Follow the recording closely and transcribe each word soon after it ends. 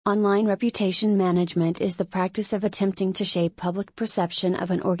Online reputation management is the practice of attempting to shape public perception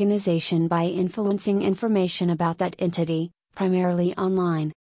of an organization by influencing information about that entity, primarily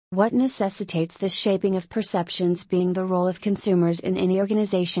online. What necessitates this shaping of perceptions being the role of consumers in any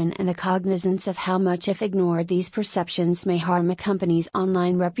organization and the cognizance of how much, if ignored, these perceptions may harm a company's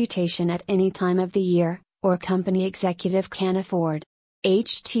online reputation at any time of the year, or company executive can afford.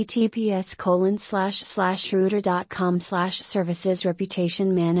 https://router.com/services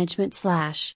reputation management/